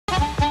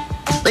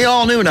The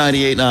all-new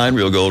 98.9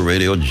 Real Gold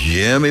Radio,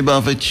 Jimmy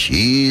Buffett,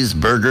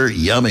 cheeseburger,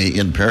 yummy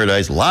in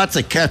paradise. Lots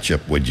of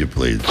ketchup, would you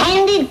please?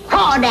 Candied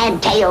crawdad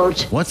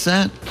tails. What's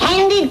that?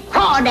 Candied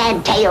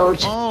crawdad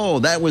tails. Oh,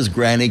 that was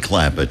Granny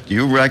Clampett.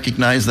 You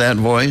recognize that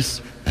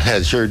voice?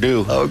 I sure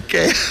do.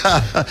 Okay.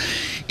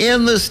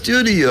 In the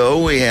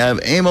studio, we have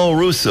Emil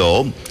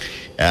Rousseau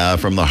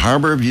from the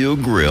Harbor View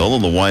Grill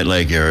in the White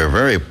Lake area.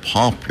 Very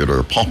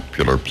popular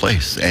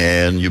place.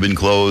 And you've been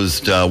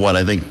closed,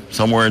 I think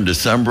somewhere in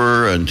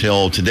December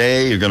until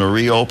today. You're going to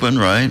reopen,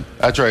 right?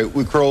 That's right.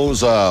 We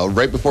close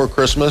right before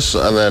Christmas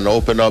and then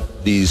open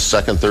up the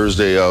second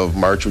Thursday of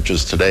March, which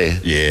is today.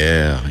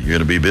 Yeah, you're going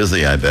to be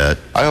busy, I bet.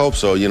 I hope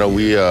so. You know,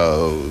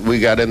 we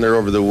got in there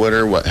over the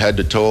winter, went head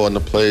to toe on the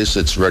place.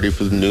 It's ready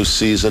for the new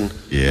season.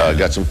 Yeah.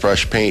 Got some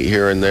fresh paint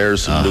here and there,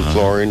 some new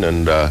flooring.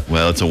 And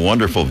well, it's a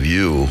wonderful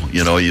view.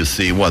 You know, you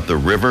see, the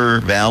river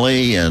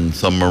valley and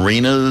some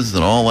marinas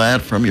and all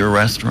that from your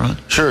restaurant?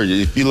 Sure.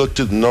 If you look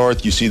to the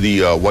north, you see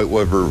the White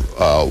River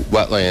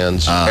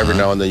wetlands. Every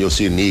now and then you'll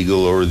see an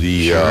eagle or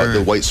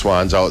the white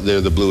swans out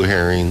there, the blue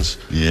herrings.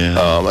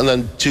 Yeah. And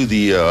then to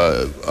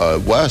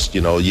the west,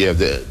 you have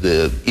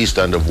the east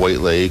end of White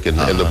Lake and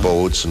the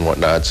boats and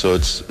whatnot. So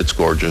it's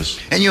gorgeous.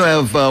 And you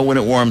have, when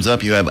it warms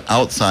up, you have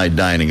outside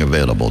dining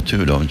available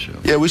too, don't you?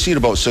 Yeah, we seat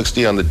about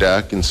 60 on the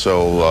deck. And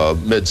so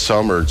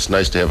midsummer, it's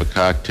nice to have a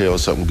cocktail,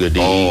 something good to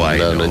eat, and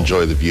then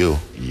enjoy the view.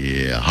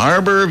 Yeah,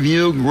 Harbor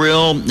View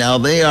Grill. Now,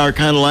 they are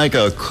kind of like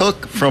a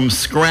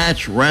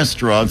cook-from-scratch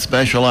restaurant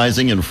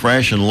specializing in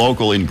fresh and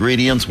local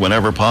ingredients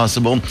whenever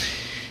possible.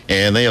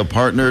 And they have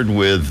partnered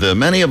with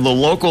many of the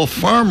local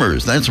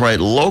farmers. That's right,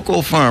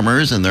 local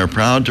farmers, and they're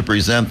proud to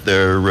present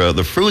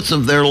the fruits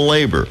of their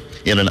labor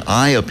in an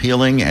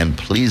eye-appealing and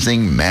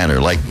pleasing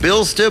manner. Like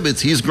Bill Stibbets,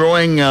 he's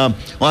growing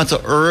lots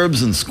of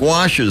herbs and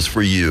squashes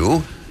for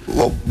you.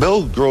 Well,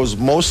 Bill grows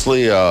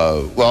mostly,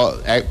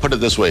 I put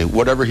it this way,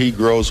 whatever he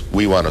grows,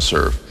 we want to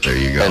serve. There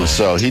you go. And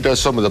so he does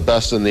some of the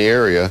best in the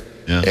area.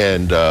 Yeah.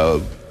 And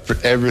for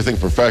everything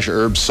from fresh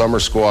herbs, summer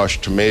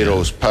squash,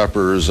 tomatoes,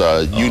 peppers,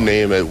 you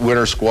name it,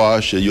 winter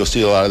squash. You'll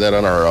see a lot of that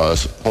on our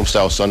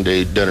homestyle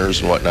Sunday dinners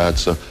and whatnot.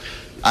 So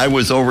I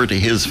was over to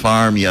his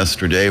farm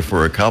yesterday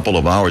for a couple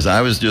of hours. I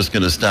was just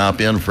going to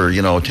stop in for,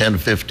 10,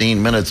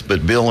 15 minutes,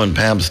 but Bill and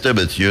Pam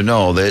Stibbets,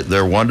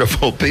 they're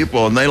wonderful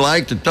people, and they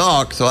like to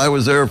talk, so I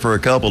was there for a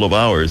couple of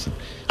hours.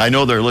 I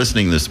know they're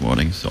listening this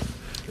morning, so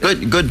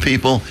good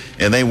people,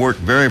 and they work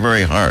very,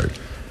 very hard.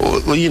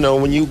 Well,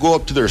 when you go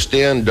up to their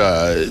stand,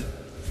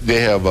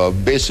 they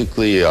have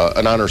basically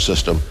an honor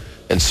system.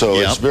 And so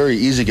it's very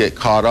easy to get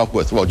caught up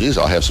with, well, geez,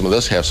 I'll have some of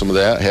this, have some of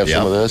that, have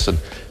some of this.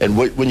 And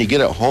when you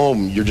get at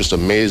home, you're just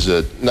amazed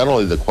at not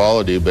only the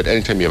quality, but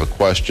anytime you have a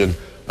question,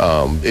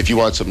 if you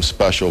want something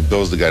special,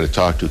 Bill's the guy to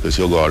talk to because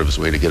he'll go out of his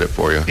way to get it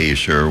for you. He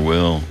sure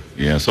will.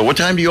 Yeah. So what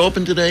time do you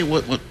open today?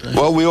 What time?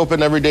 Well, we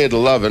open every day at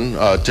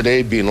 11,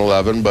 today being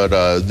 11, but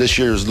this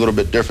year is a little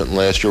bit different than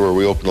last year where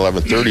we open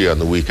 11:30 on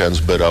the weekends,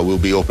 but we'll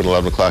be open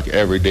 11 o'clock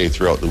every day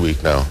throughout the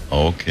week now.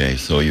 Okay,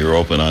 so you're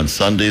open on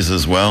Sundays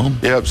as well?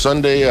 Yep,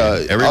 Sunday.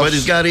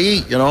 Everybody's got to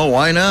eat,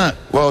 why not?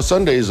 Well,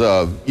 Sunday's,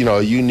 a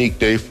unique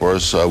day for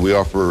us. We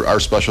offer, our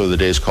special of the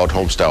day is called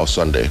Homestyle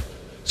Sunday.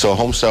 So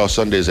Homestyle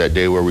Sunday is that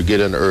day where we get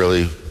in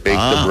early, bake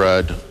the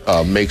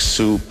bread, make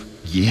soup,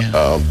 you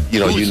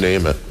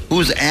name it.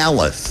 Who's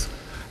Alice?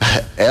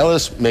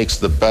 Alice makes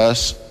the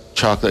best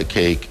chocolate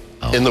cake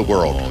in the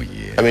world. Oh,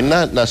 yeah. I mean,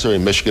 not necessarily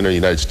Michigan or the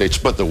United States,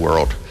 but the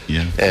world.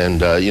 Yeah.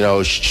 And,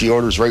 she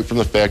orders right from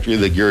the factory,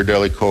 the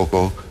Ghirardelli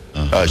cocoa.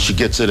 She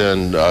gets it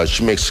in,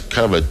 she makes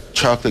kind of a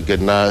chocolate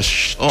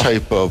ganache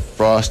type of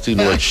frosting,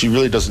 which she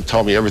really doesn't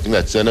tell me everything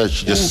that's in it.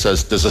 She just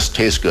says, does this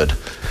taste good?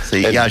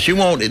 See, she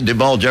won't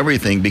divulge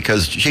everything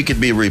because she could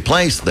be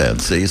replaced then,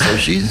 see? So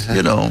she's, she's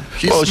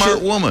a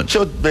smart woman.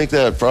 She'll make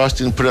that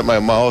frosting, put it in my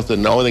mouth,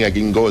 and the only thing I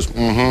can go is,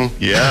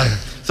 Yeah.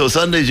 So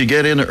Sundays you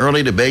get in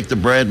early to bake the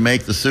bread,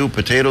 make the soup.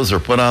 Potatoes are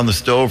put on the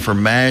stove for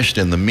mashed,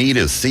 and the meat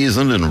is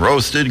seasoned and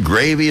roasted.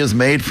 Gravy is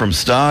made from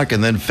stock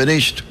and then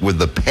finished with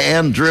the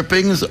pan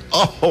drippings.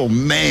 Oh,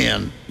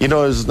 man.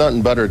 There's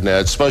nothing better than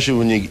that, especially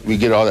when we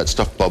get all that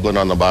stuff bubbling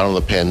on the bottom of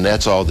the pan.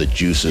 That's all the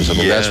juices. I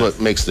mean, that's what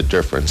makes the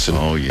difference. And,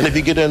 and if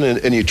you get in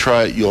and you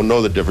try it, you'll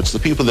know the difference. The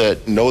people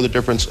that know the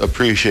difference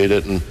appreciate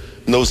it, and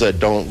those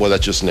that don't, well,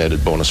 that's just an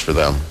added bonus for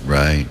them.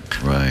 Right.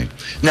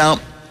 Now,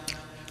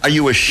 are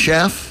you a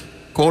chef?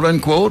 Quote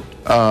unquote?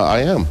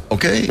 I am.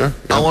 Okay. Sure,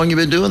 How long have you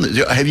been doing this?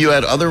 Have you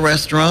had other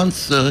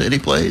restaurants, any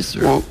place?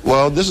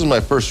 Well, this is my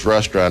first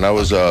restaurant. I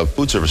was a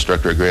food service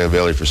director at Grand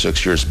Valley for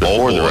 6 years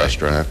before the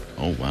restaurant.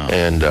 Oh, wow.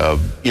 And,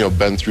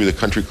 been through the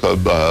country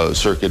club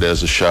circuit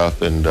as a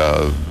chef and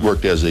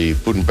worked as a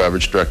food and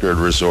beverage director at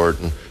a resort.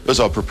 And it was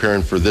all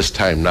preparing for this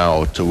time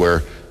now to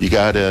where you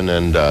got in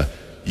and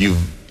you've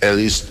at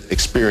least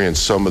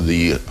experienced some of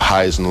the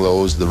highs and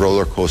lows, the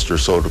roller coaster,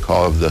 so to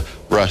call, of the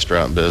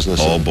restaurant business.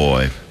 Oh,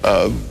 boy.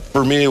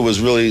 For me, it was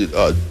really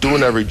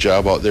doing every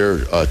job out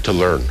there to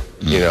learn,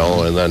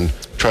 and then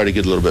try to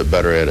get a little bit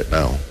better at it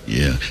now.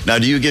 Yeah. Now,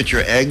 do you get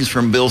your eggs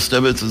from Bill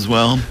Stibbets as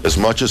well? As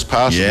much as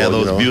possible. Yeah,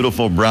 those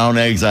beautiful brown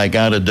eggs. I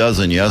got a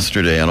dozen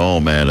yesterday, and oh,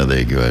 man, are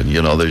they good.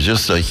 There's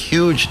just a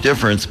huge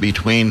difference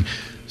between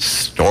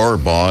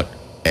store-bought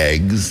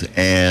eggs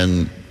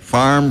and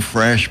farm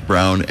fresh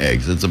brown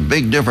eggs. It's a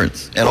big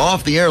difference. And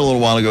off the air a little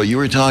while ago, you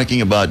were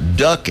talking about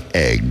duck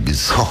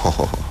eggs.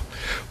 Oh,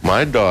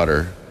 my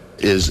daughter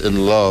is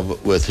in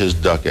love with his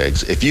duck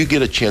eggs. If you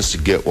get a chance to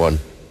get one,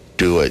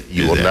 do it.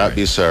 You will not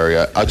be sorry.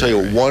 I'll tell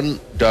you, one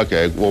duck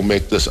egg will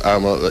make this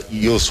omelet.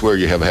 You'll swear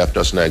you have a half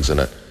dozen eggs in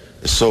it.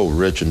 It's so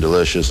rich and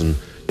delicious. And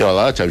a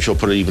lot of times she'll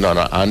put it even on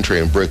an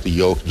entree and break the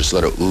yolk and just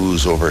let it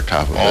ooze over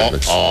top of it.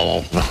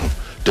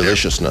 It's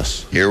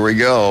deliciousness. Here we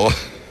go.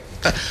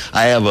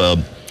 I have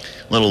a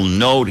little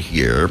note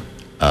here.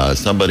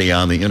 Somebody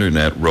on the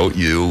internet wrote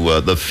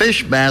you, the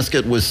fish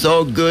basket was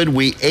so good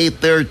we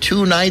ate there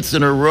 2 nights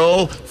in a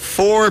row.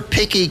 4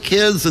 picky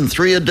kids and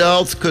 3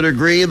 adults could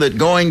agree that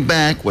going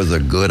back was a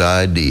good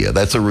idea.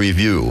 That's a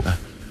review.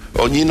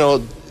 Well,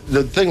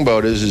 the thing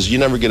about it is you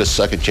never get a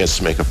second chance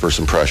to make a first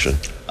impression.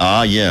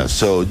 Yes.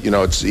 So,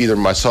 it's either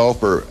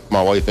myself or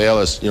my wife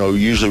Alice,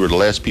 usually we're the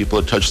last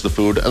people to touch the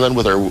food. And then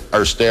with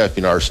our staff,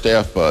 our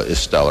staff is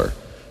stellar.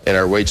 And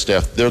our wait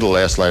staff, they're the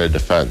last line of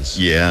defense.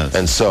 Yes.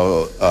 And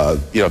so,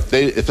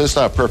 if it's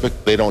not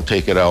perfect, they don't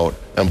take it out.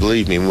 And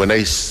believe me, when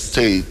they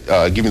say,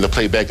 give me the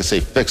plate back and say,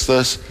 fix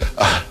this,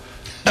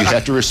 you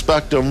have to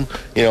respect them.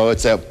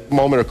 It's that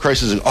moment of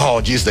crisis.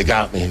 Oh, geez, they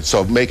got me.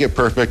 So make it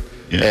perfect.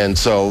 Yeah. And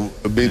so,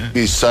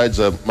 besides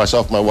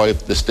myself and my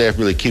wife, the staff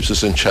really keeps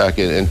us in check.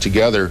 And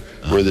together,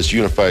 we're this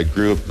unified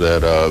group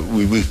that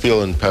we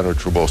feel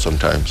impenetrable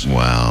sometimes.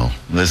 Wow.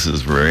 This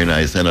is very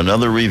nice. And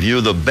another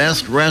review, the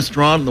best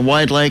restaurant in the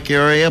White Lake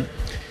area.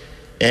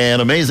 An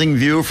amazing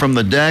view from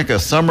the deck, a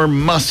summer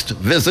must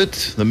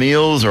visit. The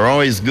meals are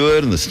always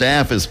good and the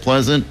staff is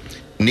pleasant.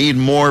 Need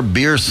more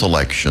beer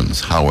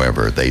selections,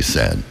 however, they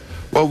said.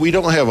 Well, we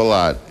don't have a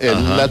lot.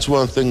 And that's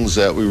one of the things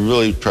that we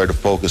really try to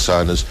focus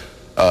on is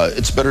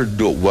it's better to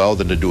do it well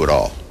than to do it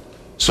all.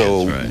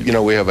 So, right.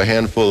 We have a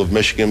handful of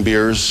Michigan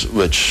beers,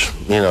 which,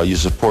 you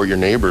support your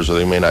neighbors or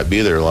they may not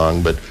be there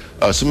long, but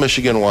some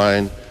Michigan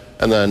wine.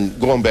 And then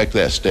going back to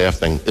that staff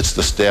thing, it's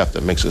the staff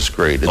that makes us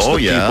great. It's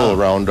people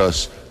around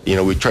us.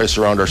 We try to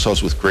surround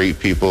ourselves with great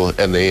people,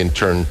 and they in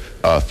turn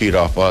feed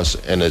off us.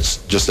 And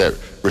it's just that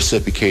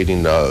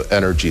reciprocating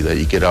energy that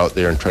you get out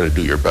there and try to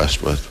do your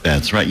best with.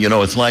 That's right.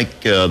 It's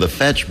like the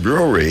Fetch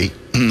Brewery.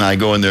 I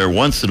go in there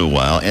once in a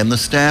while, and the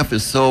staff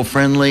is so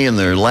friendly, and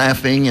they're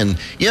laughing, and,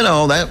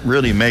 that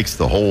really makes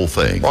the whole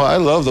thing. Well, I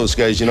love those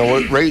guys.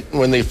 Right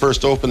when they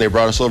first opened, they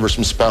brought us over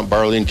some spent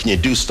barley, and can you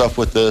do stuff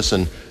with this?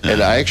 And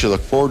I actually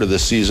look forward to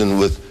this season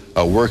with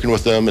working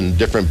with them and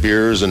different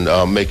beers and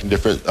making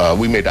different,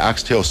 we made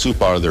oxtail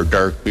soup out of their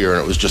dark beer,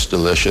 and it was just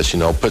delicious.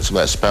 Put some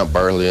of that spent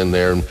barley in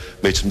there and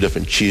made some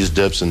different cheese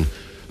dips. And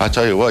I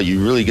tell you what,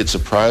 you really get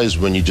surprised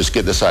when you just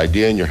get this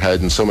idea in your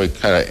head and somebody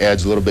kind of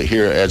adds a little bit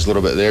here, adds a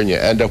little bit there, and you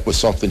end up with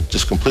something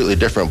just completely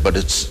different. But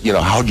it's,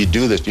 how'd you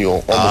do this? You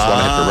almost want to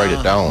have to write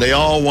it down. They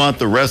all want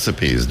the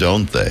recipes,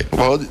 don't they?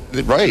 Well,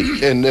 right.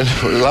 And a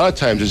lot of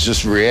times it's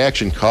just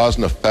reaction, cause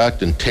and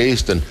effect, and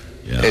taste, and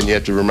you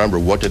have to remember,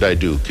 what did I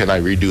do? Can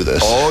I redo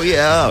this? Oh,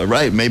 yeah,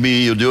 right. Maybe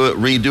you do it,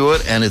 redo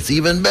it, and it's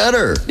even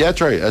better. Yeah,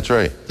 that's right. That's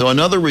right. So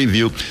another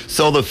review.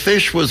 So the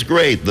fish was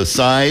great. The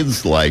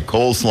sides, like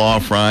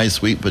coleslaw fries,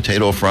 sweet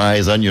potato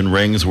fries, onion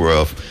rings,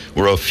 were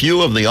a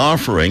few of the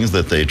offerings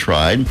that they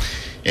tried.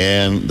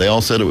 And they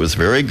all said it was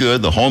very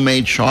good. The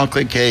homemade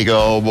chocolate cake,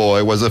 oh,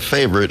 boy, was a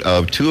favorite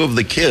of 2 of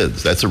the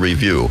kids. That's a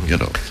review,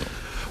 So.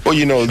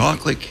 Well,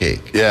 chocolate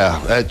cake.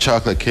 Yeah, that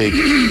chocolate cake,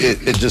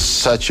 it just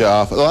sets you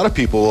off. A lot of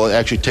people will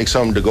actually take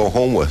something to go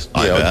home with,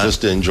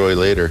 just to enjoy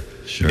later.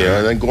 Sure.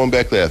 And then going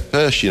back to that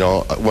fish,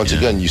 once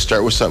again, you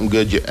start with something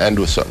good, you end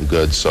with something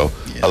good. So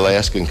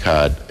Alaskan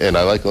cod, and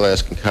I like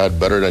Alaskan cod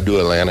better than I do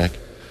Atlantic.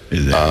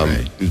 Is that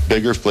right? It's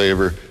bigger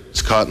flavor.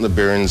 It's caught in the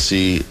Bering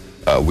Sea.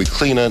 We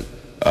clean it.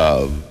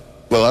 A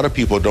lot of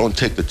people don't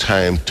take the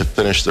time to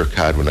finish their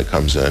cod when it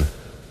comes in.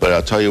 But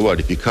I'll tell you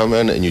what, if you come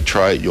in and you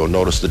try it, you'll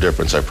notice the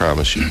difference, I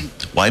promise you.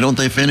 Why don't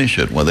they finish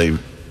it? Well, they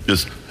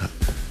just,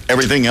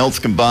 everything else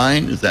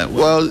combined? Is that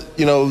what?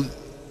 Well,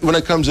 when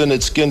it comes in,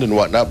 it's skinned and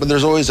whatnot, but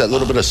there's always that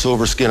little bit of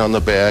silver skin on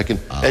the back, and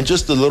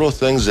just the little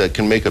things that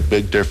can make a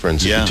big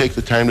difference. Yeah. If you take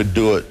the time to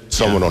do it,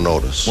 someone will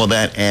notice. Well,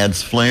 that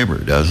adds flavor,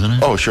 doesn't it?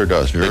 Oh, sure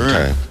does.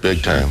 Sure.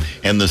 Big time.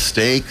 And the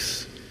steaks?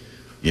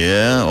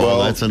 Yeah,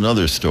 that's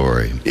another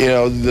story.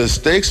 The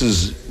steaks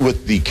is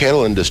with the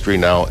cattle industry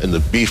now and the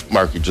beef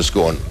market just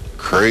going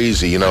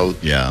crazy.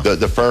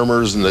 The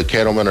farmers and the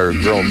cattlemen are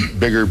growing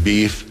bigger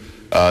beef.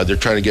 They're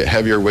trying to get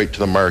heavier weight to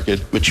the market,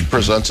 which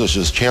presents us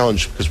as a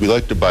challenge because we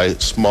like to buy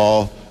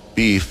small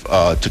beef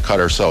to cut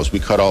ourselves. We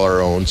cut all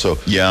our own. So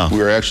we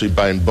were actually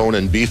buying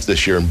bone-in beef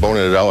this year and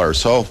boning it all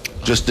ourselves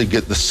just to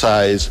get the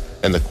size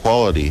and the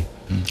quality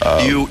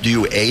Do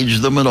you age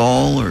them at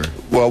all, or?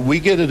 Well, we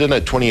get it in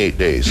at 28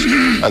 days,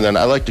 and then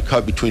I like to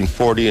cut between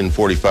 40 and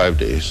 45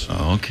 days.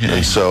 Okay.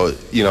 And so,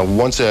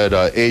 once that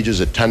ages,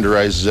 it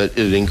tenderizes it,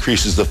 it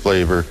increases the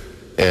flavor,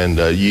 and,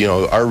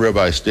 our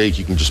ribeye steak,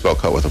 you can just about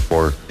cut with a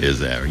fork. Is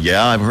there?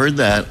 Yeah, I've heard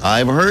that.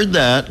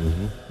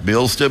 Mm-hmm.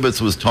 Bill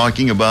Stibbets was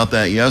talking about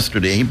that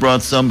yesterday. He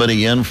brought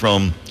somebody in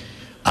from,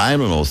 I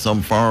don't know,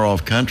 some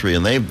far-off country,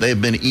 and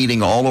they've been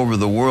eating all over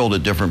the world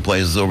at different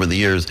places over the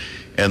years.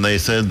 And they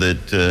said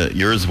that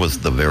yours was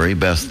the very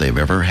best they've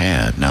ever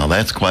had. Now,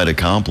 that's quite a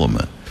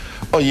compliment.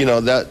 Well,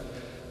 that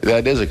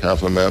is a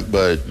compliment,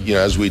 but,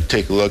 as we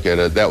take a look at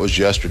it, that was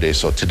yesterday,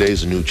 so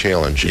today's a new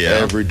challenge. Yeah.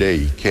 Every day,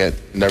 you can't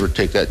never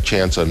take that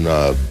chance on,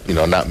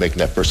 not making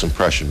that first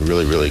impression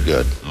really, really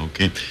good.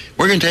 Okay.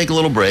 We're going to take a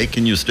little break.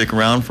 Can you stick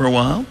around for a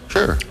while?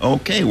 Sure.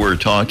 Okay, we're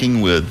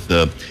talking with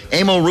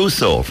Emil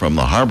Rousseau from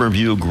the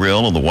Harborview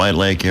Grill in the White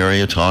Lake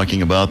area,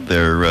 talking about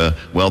their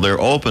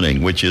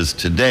opening, which is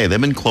today.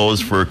 They've been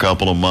closed for a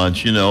couple of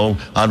months,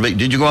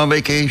 Did you go on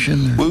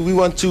vacation? We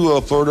went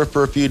to Florida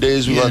for a few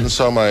days. We went and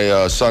saw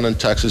my son in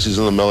Texas. He's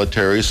in the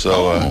military,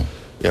 so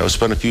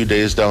spent a few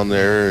days down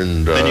there.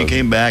 And then you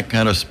came back,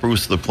 kind of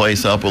spruce the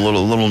place up a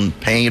little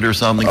paint or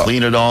something,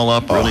 clean it all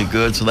up really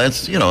good. So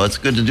that's, it's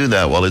good to do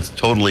that while it's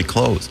totally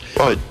closed.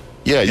 Well,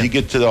 you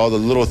get to all the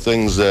little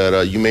things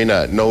that you may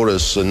not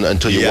notice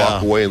until you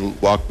walk away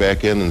and walk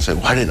back in and say,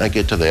 why didn't I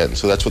get to that? And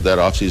so that's what that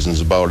off season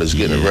is about, is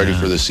getting it ready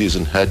for the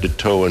season, head to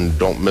toe, and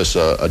don't miss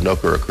a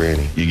nook or a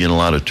cranny. You get a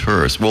lot of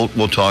tourists.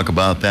 We'll talk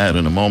about that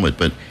in a moment,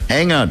 but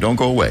hang on, don't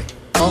go away.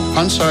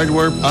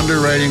 Unsideware,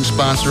 underwriting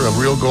sponsor of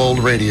Real Gold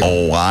Radio.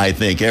 Oh, I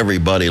think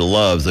everybody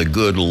loves a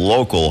good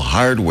local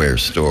hardware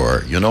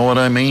store. You know what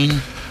I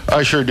mean?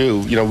 I sure do.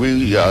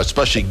 We,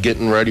 especially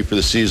getting ready for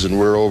the season,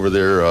 we're over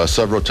there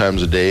several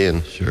times a day.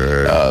 And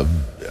sure.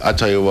 I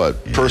tell you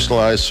what,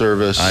 personalized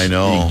service. I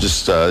know. You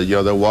just,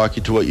 they'll walk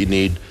you to what you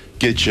need,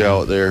 get you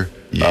out there.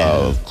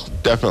 Yeah.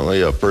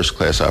 Definitely a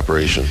first-class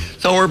operation.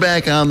 So we're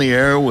back on the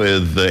air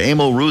with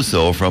Emil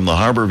Rousseau from the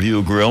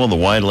Harborview Grill in the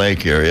White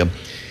Lake area.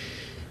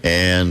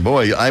 And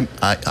boy, I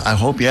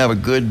hope you have a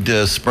good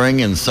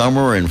spring and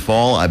summer and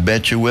fall. I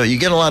bet you will. You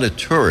get a lot of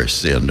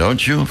tourists in,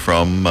 don't you?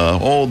 From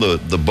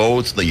the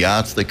boats, the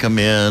yachts that come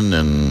in,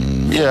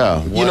 and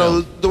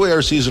the way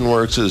our season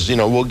works is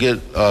we'll get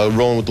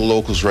rolling with the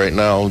locals right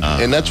now,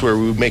 and that's where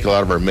we make a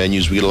lot of our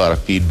menus. We get a lot of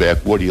feedback.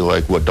 What do you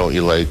like? What don't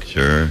you like?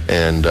 Sure.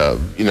 And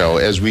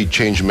as we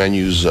change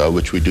menus,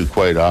 which we do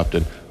quite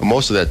often.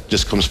 Most of that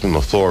just comes from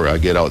the floor. I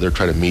get out there,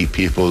 try to meet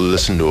people,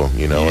 listen to them,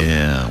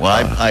 Yeah.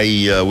 Well,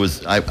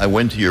 I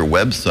went to your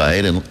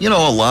website, and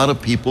a lot of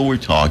people were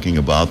talking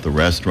about the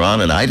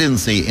restaurant, and I didn't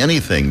see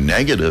anything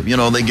negative.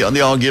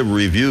 They all give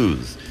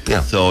reviews.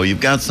 Yeah. So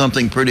you've got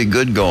something pretty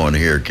good going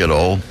here,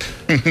 kiddo.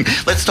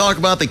 Let's talk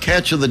about the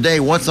catch of the day.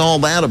 What's all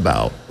that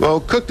about?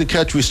 Well, Cook the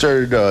Catch we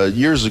started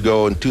years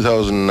ago in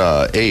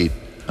 2008.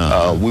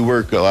 We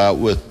work a lot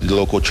with the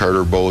local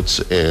charter boats,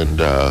 and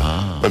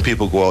when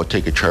people go out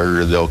take a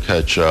charter, they'll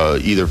catch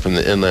either from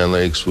the inland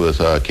lakes with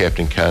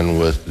Captain Ken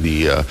with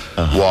the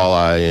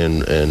walleye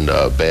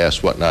and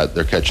bass, whatnot.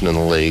 They're catching in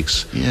the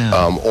lakes,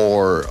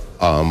 or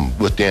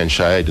with Dan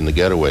Scheid in the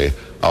getaway.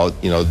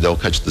 They'll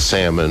catch the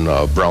salmon,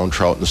 brown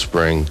trout in the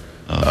spring.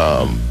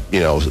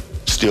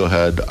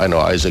 Steelhead. I know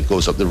Isaac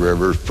goes up the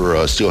river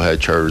for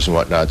steelhead charters and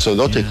whatnot. So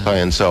they'll take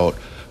clients out,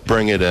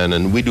 bring it in,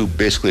 and we do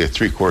basically a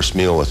 3-course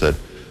meal with it.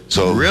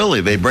 So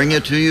really, they bring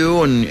it to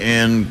you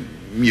and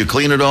you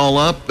clean it all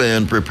up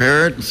and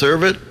prepare it and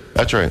serve it?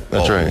 That's right.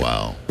 That's right.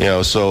 Wow.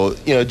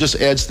 It just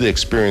adds to the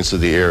experience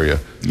of the area.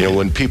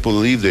 When people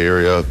leave the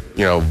area,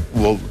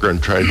 we're going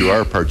to try to do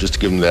our part just to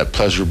give them that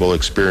pleasurable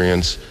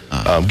experience,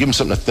 give them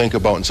something to think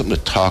about and something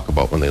to talk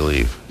about when they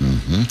leave.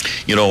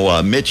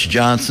 Mm-hmm. Mitch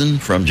Johnson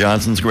from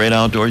Johnson's Great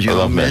Outdoors. You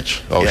love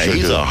Mitch? Oh, sure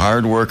he's do. a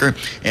hard worker,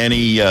 and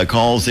he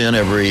calls in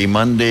every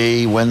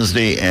Monday,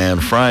 Wednesday,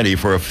 and Friday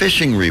for a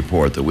fishing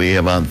report that we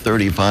have on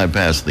 35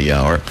 past the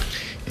hour.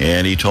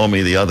 And he told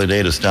me the other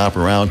day to stop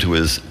around to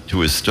his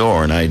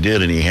store, and I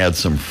did, and he had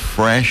some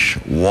fresh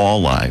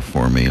walleye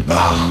for me.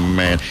 Oh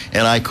man!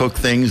 And I cook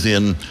things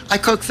in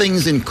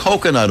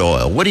coconut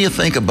oil. What do you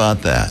think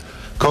about that?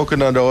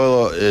 Coconut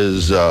oil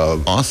is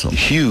awesome,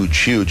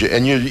 huge,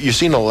 and you're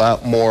seeing a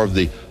lot more of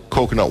the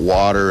coconut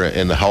water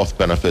and the health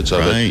benefits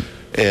of it.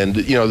 And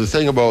the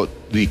thing about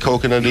the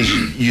coconut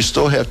is you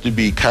still have to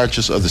be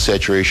conscious of the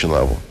saturation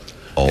level.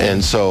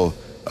 And so.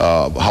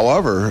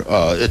 However,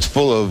 it's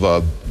full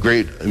of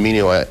great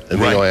amino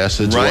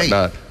acids and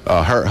whatnot,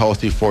 heart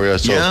healthy for you.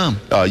 So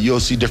you'll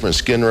see different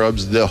skin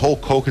rubs. The whole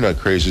coconut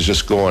craze is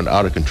just going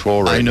out of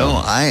control right now. I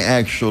know. I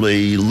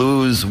actually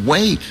lose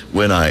weight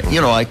when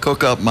I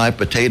cook up my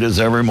potatoes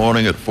every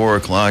morning at 4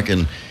 o'clock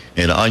and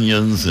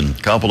onions and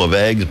a couple of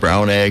eggs,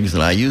 brown eggs,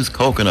 and I use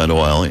coconut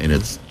oil, and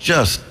it's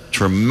just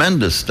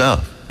tremendous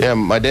stuff. Yeah,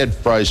 my dad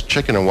fries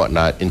chicken and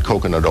whatnot in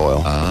coconut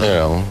oil,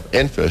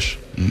 and fish.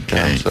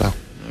 Okay. All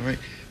right.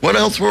 What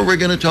else were we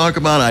going to talk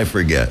about? I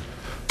forget.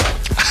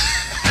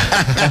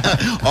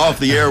 Off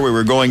the air, we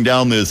were going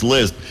down this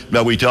list,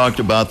 but we talked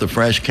about the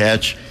fresh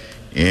catch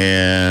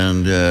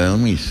And let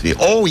me see.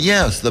 Oh,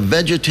 yes, the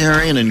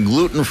vegetarian and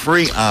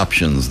gluten-free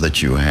options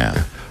that you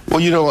have. Well,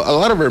 you know, a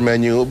lot of our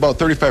menu, about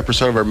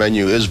 35% of our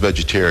menu is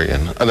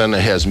vegetarian, and then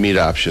it has meat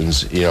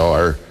options. You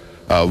know,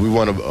 we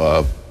won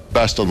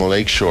best on the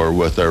Lakeshore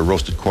with our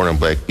roasted corn and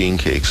black bean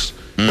cakes.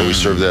 And we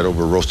serve that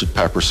over roasted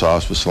pepper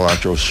sauce with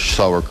cilantro,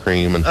 sour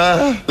cream, and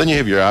then you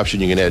have your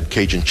option. You can add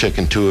Cajun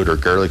chicken to it or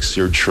garlic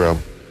seared shrimp.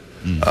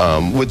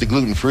 With the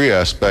gluten-free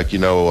aspect, you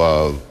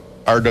know,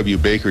 R.W.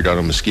 Bakery down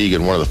in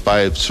Muskegon, one of the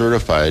 5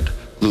 certified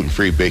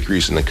gluten-free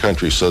bakeries in the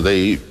country. So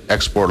they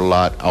export a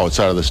lot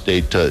outside of the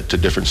state to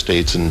different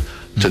states and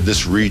to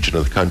this region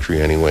of the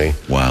country anyway.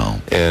 Wow.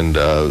 And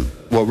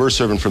what we're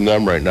serving from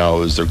them right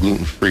now is their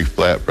gluten-free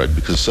flatbread,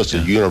 because it's such a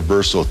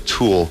universal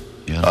tool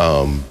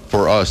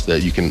for us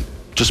that you can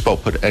just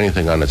about put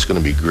anything on. It's going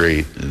to be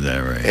great. Is that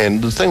right?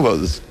 And the thing about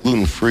this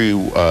gluten-free,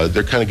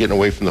 they're kind of getting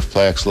away from the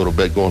flax a little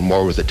bit, going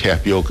more with the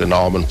tapioca and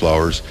almond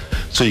flours.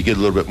 So you get a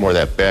little bit more of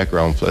that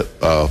background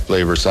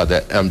flavor. It's not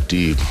that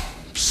empty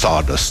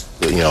sawdust,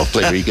 you know,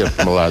 flavor you get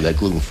from a lot of that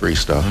gluten-free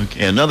stuff.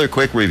 Okay, another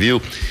quick review.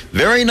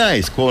 Very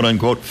nice,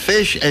 quote-unquote.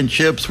 Fish and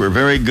chips were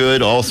very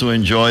good. Also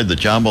enjoyed the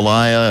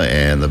jambalaya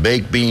and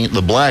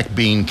the black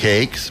bean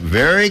cakes.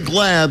 Very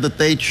glad that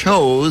they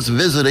chose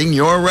visiting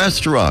your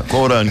restaurant,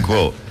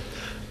 quote-unquote.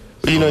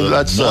 You know,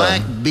 that's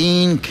black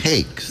bean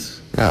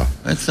cakes. Yeah,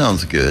 that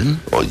sounds good.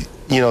 Well,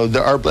 you know,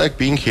 our black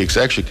bean cakes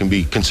actually can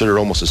be considered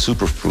almost a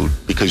superfood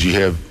because you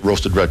have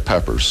roasted red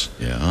peppers.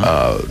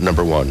 Yeah.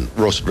 Number one,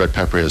 roasted red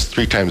pepper has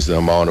 3 times the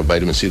amount of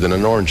vitamin C than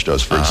an orange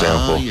does, for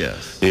example.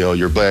 Yes. You know,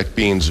 your black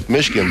beans,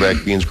 Michigan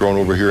black beans grown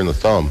over here in the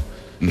thumb.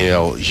 You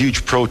know,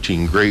 huge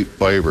protein, great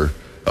fiber.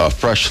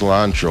 Fresh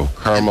cilantro,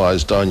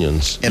 caramelized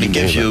onions. And it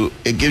gives you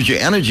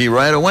energy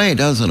right away,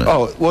 doesn't it?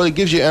 Oh, well, it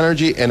gives you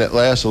energy and it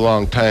lasts a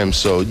long time.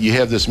 So you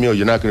have this meal,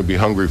 you're not going to be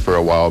hungry for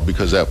a while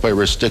because that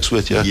flavor sticks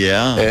with you.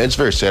 Yeah. And it's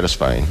very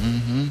satisfying.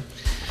 Mm-hmm.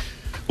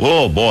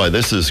 Oh, boy,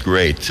 this is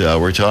great.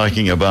 We're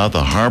talking about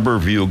the Harbor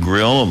View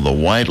Grill of the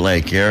White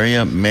Lake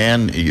area.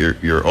 Man,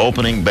 you're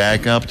opening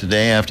back up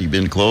today after you've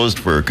been closed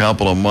for a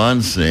couple of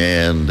months,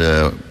 and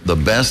the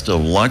best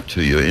of luck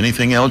to you.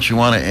 Anything else you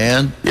want to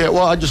add? Yeah,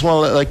 well, I just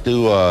want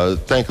to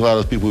thank a lot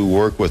of the people we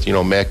work with. You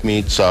know, Mac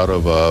Meats out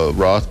of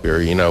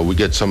Rothbury. You know, we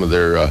get some of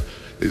their...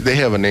 they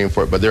have a name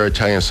for it, but their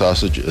Italian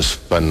sausage is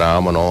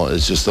phenomenal.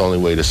 It's just the only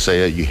way to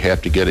say it. You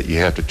have to get it. You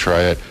have to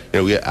try it. You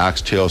know, we get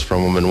oxtails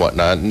from them and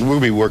whatnot, and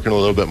we'll be working a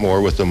little bit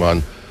more with them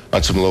on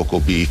some local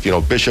beef. You know,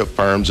 Bishop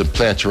Farms and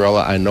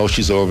Plantarella, I know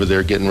she's over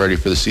there getting ready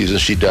for the season.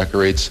 She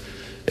decorates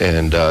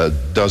and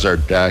does our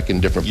deck in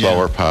different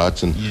flower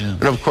pots. And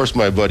of course,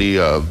 my buddy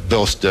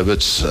Bill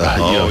Stibbets. You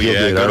know, he'll be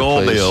at good our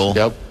old place. Bill.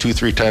 Yep,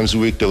 2-3 times a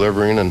week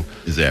delivering. And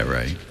is that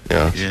right?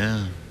 Yeah.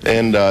 Yeah.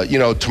 And, you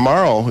know,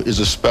 tomorrow is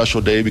a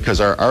special day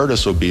because our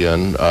artists will be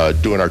in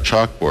doing our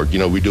chalkboard. You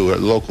know, we do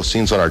local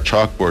scenes on our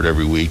chalkboard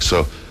every week.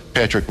 So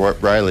Patrick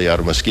Riley out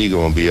of Muskegon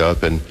will be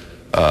up. And,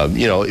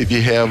 you know, if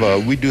you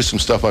have, we do some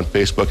stuff on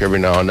Facebook every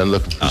now and then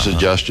looking for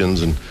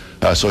suggestions. And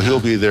so he'll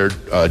be there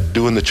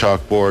doing the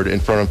chalkboard in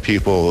front of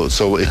people.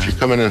 So if you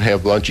come in and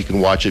have lunch, you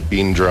can watch it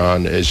being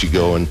drawn as you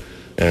go.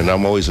 And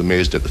I'm always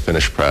amazed at the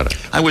finished product.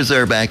 I was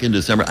there back in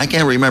December. I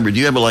can't remember. Do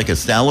you have like a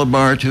salad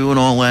bar too and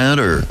all that,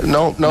 or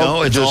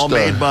no? It's just all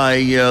made by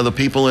the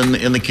people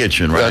in the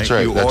kitchen, right? That's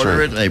right. You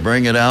order it, they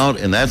bring it out,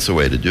 and that's the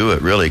way to do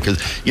it, really.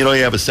 Because you know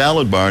you have a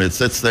salad bar, and it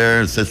sits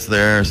there.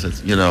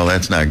 You know,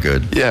 that's not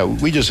good. Yeah,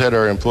 we just had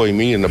our employee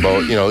meeting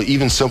about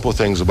even simple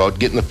things about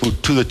getting the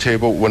food to the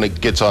table when it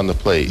gets on the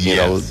plate. You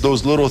know,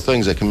 those little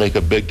things that can make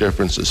a big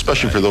difference,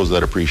 especially for those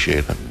that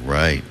appreciate it.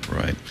 Right.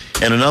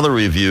 And another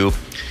review.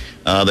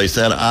 They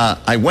said,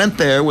 I went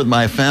there with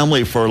my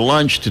family for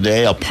lunch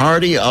today, a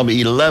party of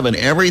 11.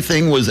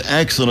 Everything was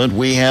excellent.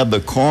 We had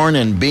the corn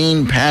and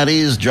bean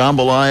patties,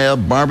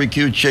 jambalaya,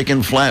 barbecue chicken,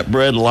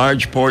 flatbread,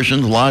 large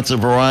portions, lots of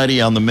variety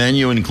on the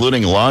menu,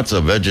 including lots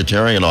of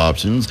vegetarian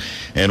options.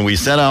 And we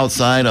sat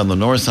outside on the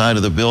north side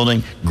of the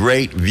building.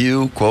 Great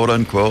view, quote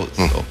unquote.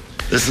 So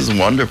this is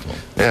wonderful.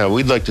 Yeah,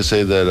 we'd like to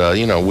say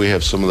that, we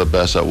have some of the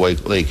best that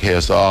White Lake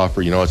has to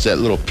offer. You know, it's that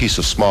little piece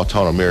of small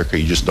town America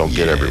you just don't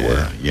get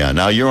everywhere. Yeah,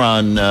 now you're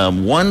on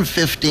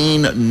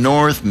 115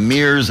 North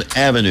Mears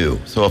Avenue.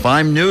 So if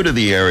I'm new to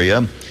the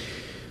area,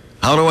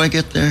 how do I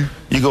get there?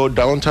 You go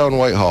downtown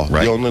Whitehall,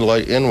 right. The only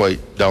light in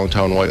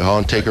downtown Whitehall,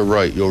 and take a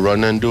right. You'll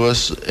run into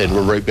us, and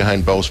we're right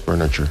behind Bell's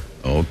Furniture.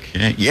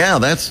 Okay. Yeah,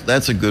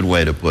 that's a good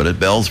way to put it.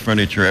 Bell's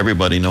Furniture,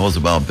 everybody knows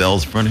about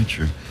Bell's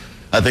Furniture.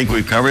 I think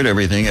we've covered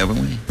everything, haven't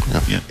we?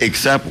 Yeah.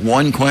 Except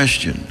one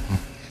question.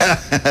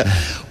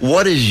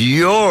 What is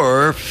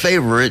your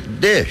favorite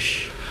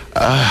dish?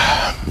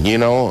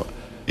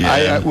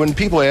 When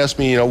people ask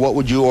me, what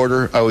would you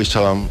order? I always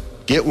tell them,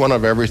 get one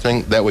of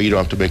everything. That way you don't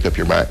have to make up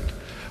your mind.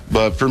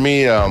 But for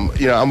me,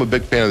 I'm a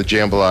big fan of the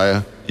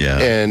jambalaya. Yeah.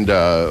 And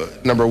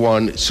number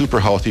one, super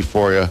healthy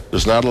for you.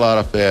 There's not a lot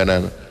of fat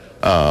in it.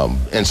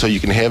 And so you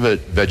can have it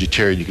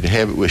vegetarian, you can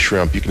have it with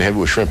shrimp, you can have it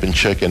with shrimp and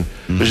chicken.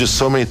 There's just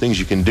so many things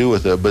you can do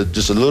with it, but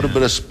just a little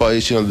bit of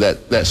spice,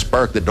 that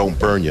spark that don't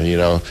burn you,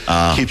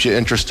 keeps you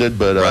interested,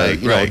 but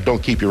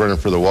don't keep you running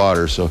for the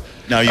water. So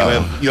now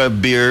you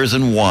have beers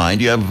and wine.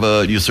 Do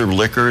you serve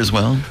liquor as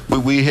well?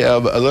 We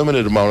have a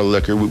limited amount of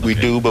liquor. We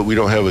do, but we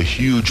don't have a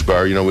huge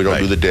bar. We don't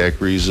do the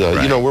daiquiris.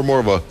 We're more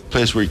of a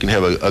place where you can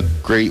have a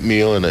great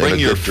meal and bring a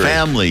your good drink.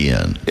 family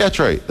in. Yeah,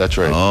 that's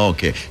right.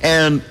 Okay.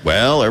 And,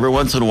 every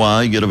once in a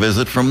while you get a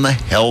visit from the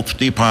health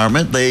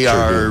department. They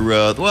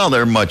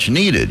they're much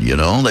needed,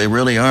 They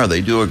really are.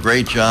 They do a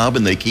great job,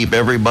 and they keep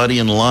everybody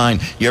in line.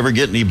 You ever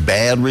get any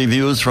bad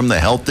reviews from the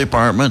health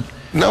department?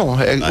 No.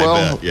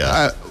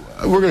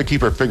 We're going to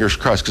keep our fingers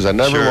crossed because I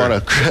never want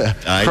to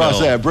cross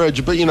that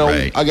bridge. But,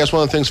 I guess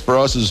one of the things for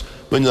us is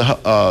when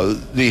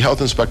the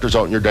health inspector's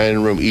out in your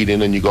dining room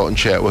eating and you go out and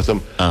chat with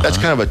them, that's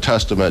kind of a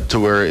testament to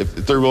where if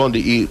they're willing to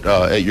eat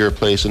at your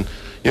place. And,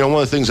 one of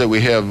the things that we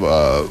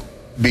have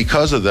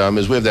because of them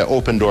is we have that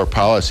open door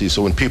policy.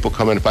 So when people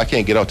come in, if I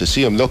can't get out to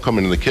see them, they'll come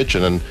into the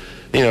kitchen. And,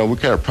 we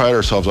kind of pride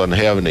ourselves on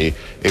having a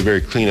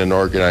very clean and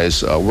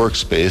organized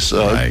workspace.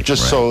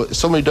 So if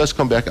somebody does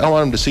come back, I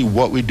want them to see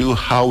what we do,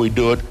 how we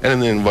do it, and in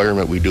the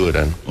environment we do it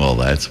in. Well,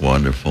 that's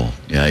wonderful.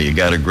 Yeah, you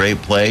got a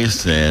great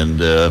place, and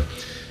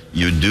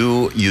you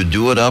do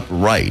it up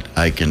right,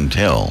 I can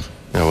tell.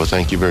 Yeah, well,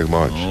 thank you very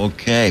much.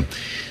 Okay.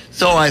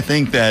 So I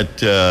think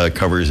that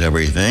covers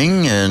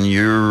everything, and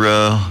you're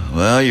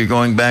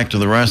going back to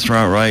the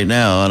restaurant right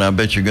now, and I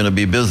bet you're going to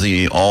be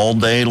busy all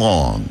day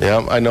long.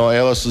 Yeah, I know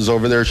Alice is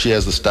over there. She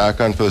has the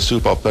stock on for the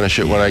soup. I'll finish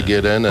it when I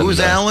get in. And,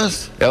 who's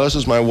Alice? Alice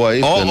is my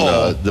wife, and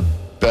the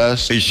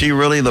best. Is she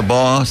really the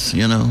boss,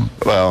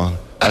 Well,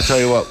 I tell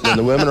you what, when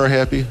the women are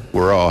happy,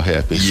 we're all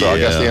happy. So I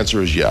guess the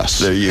answer is yes.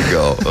 There you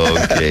go.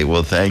 Okay,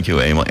 well, thank you,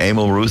 Emil.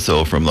 Emil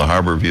Rousseau from the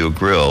Harborview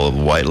Grill of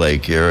the White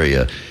Lake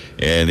area.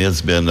 And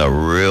it's been a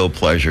real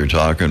pleasure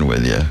talking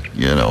with you.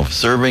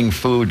 Serving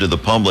food to the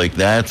public,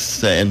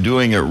 and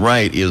doing it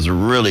right is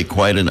really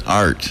quite an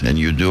art, and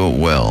you do it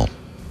well.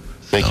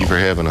 Thank you for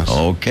having us.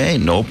 Okay,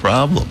 no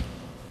problem.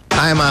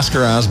 Hi, I'm Oscar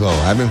Osbo.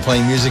 I've been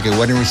playing music at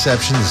wedding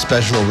receptions and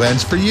special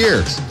events for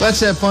years.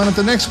 Let's have fun at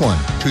the next one.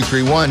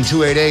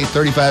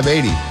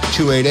 231-288-3580.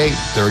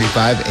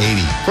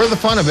 288-3580. For the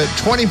fun of it,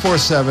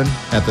 24/7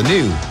 at the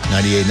new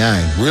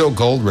 98.9 Real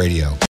Gold Radio.